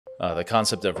The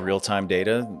concept of real-time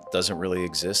data doesn't really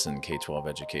exist in K-12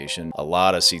 education. A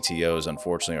lot of CTOs,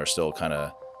 unfortunately, are still kind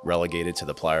of relegated to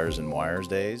the pliers and wires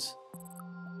days.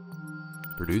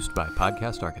 Produced by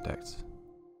Podcast Architects.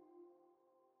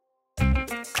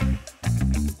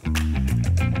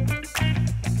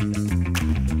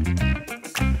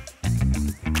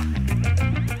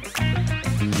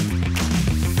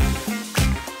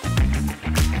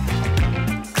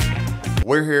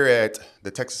 We're here at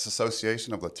the Texas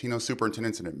Association of Latino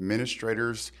Superintendents and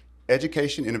Administrators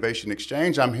Education Innovation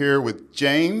Exchange. I'm here with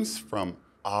James from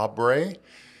Abre,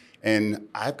 and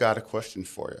I've got a question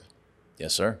for you.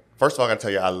 Yes, sir. First of all, I got to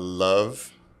tell you, I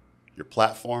love your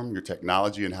platform, your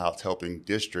technology, and how it's helping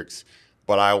districts.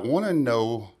 But I want to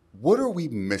know, what are we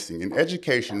missing? In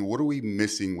education, what are we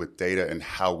missing with data and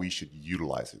how we should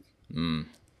utilize it?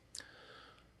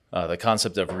 The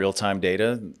concept of real-time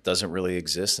data doesn't really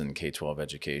exist in K-12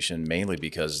 education, mainly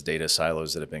because data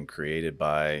silos that have been created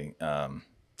by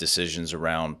decisions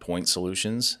around point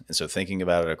solutions. And so thinking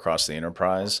about it across the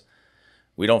enterprise,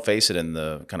 we don't face it in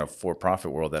the kind of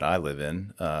for-profit world that I live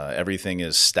in. Everything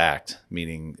is stacked,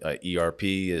 meaning ERP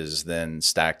is then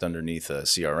stacked underneath a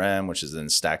CRM, which is then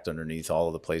stacked underneath all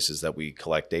of the places that we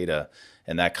collect data.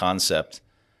 And that concept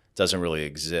doesn't really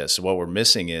exist. So what we're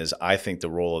missing is, I think, the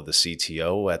role of the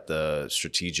CTO at the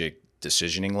strategic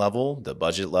decisioning level, the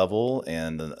budget level,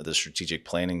 and the strategic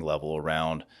planning level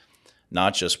around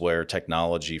not just where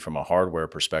technology from a hardware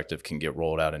perspective can get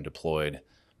rolled out and deployed,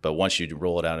 but once you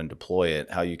roll it out and deploy it,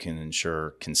 how you can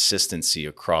ensure consistency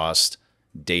across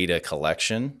data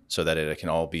collection so that it can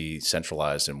all be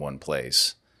centralized in one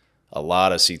place. A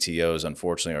lot of CTOs,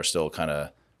 unfortunately, are still kind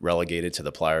of relegated to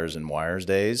the pliers and wires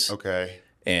days. Okay.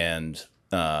 And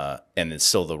it's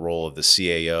still the role of the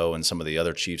CAO and some of the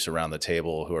other chiefs around the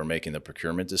table who are making the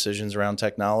procurement decisions around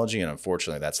technology. And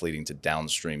unfortunately, that's leading to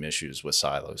downstream issues with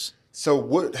silos. So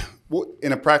what,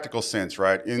 in a practical sense,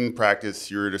 right? In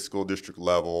practice, you're at a school district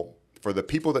level. For the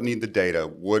people that need the data,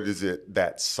 what is it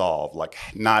that solve? Like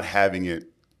not having it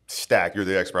stacked. You're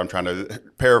the expert. I'm trying to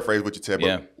paraphrase what you said,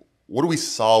 but what are we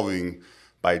solving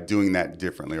by doing that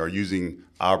differently or using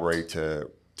Abre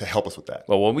to help us with that?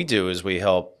 Well, what we do is we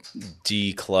help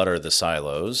declutter the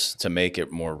silos to make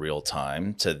it more real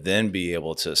time, to then be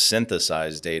able to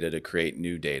synthesize data to create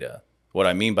new data. What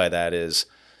I mean by that is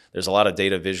there's a lot of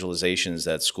data visualizations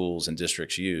that schools and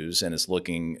districts use, and it's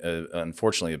looking,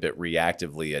 unfortunately, a bit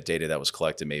reactively at data that was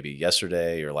collected maybe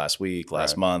yesterday or last week,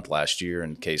 last month, last year.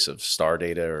 In case of STAR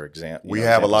data or we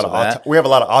have a lot of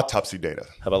autopsy data.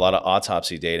 Have a lot of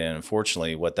autopsy data, and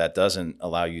unfortunately, what that doesn't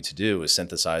allow you to do is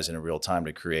synthesize in real time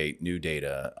to create new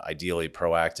data, ideally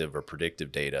proactive or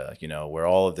predictive data. You know, where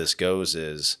all of this goes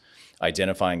is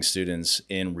identifying students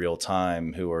in real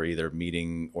time who are either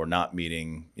meeting or not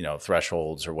meeting,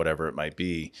 thresholds or whatever it might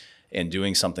be, and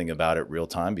doing something about it real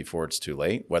time before it's too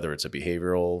late, whether it's a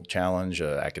behavioral challenge,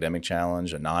 an academic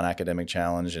challenge, a non-academic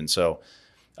challenge. And so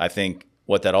I think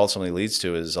what that ultimately leads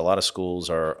to is a lot of schools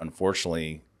are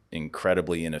unfortunately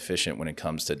incredibly inefficient when it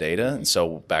comes to data. And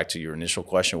so back to your initial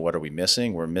question, what are we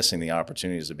missing? We're missing the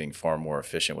opportunities of being far more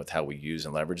efficient with how we use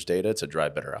and leverage data to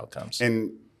drive better outcomes.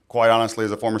 And quite honestly,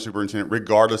 as a former superintendent,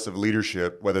 regardless of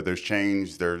leadership, whether there's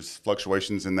change, there's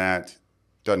fluctuations in that,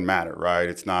 doesn't matter, right?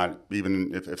 It's not,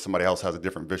 even if somebody else has a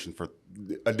different vision for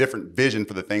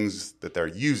the things that they're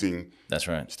using. That's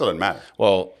right. It still doesn't matter.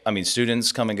 Well, I mean,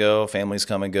 students come and go, families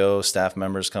come and go, staff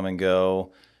members come and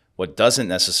go. What doesn't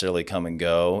necessarily come and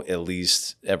go, at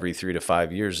least every 3 to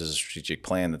 5 years, is a strategic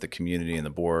plan that the community and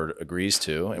the board agrees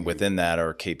to. And within that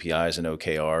are KPIs and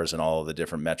OKRs and all of the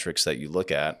different metrics that you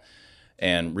look at.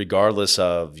 And regardless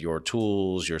of your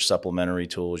tools, your supplementary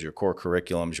tools, your core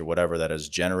curriculums, your whatever that is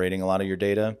generating a lot of your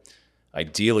data,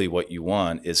 ideally what you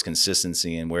want is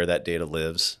consistency in where that data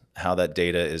lives, how that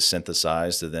data is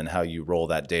synthesized, and then how you roll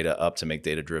that data up to make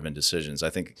data-driven decisions.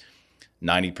 I think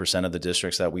 90% of the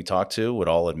districts that we talk to would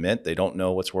all admit they don't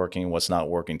know what's working, what's not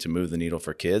working to move the needle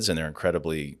for kids, and they're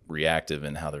incredibly reactive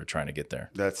in how they're trying to get there.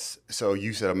 So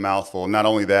you said a mouthful. Not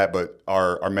only that, but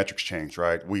our metrics change,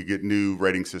 right? We get new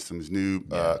rating systems, new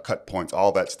cut points.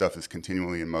 All that stuff is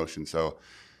continually in motion. So,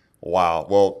 wow.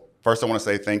 Well, first I want to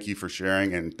say thank you for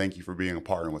sharing and thank you for being a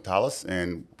partner with Thales.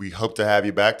 And we hope to have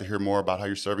you back to hear more about how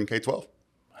you're serving K-12.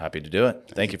 Happy to do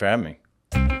it. Thank you for having me.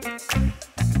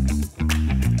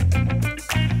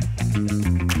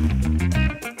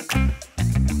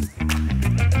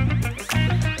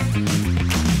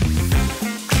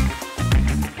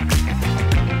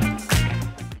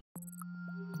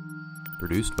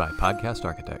 Produced by Podcast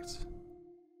Architects.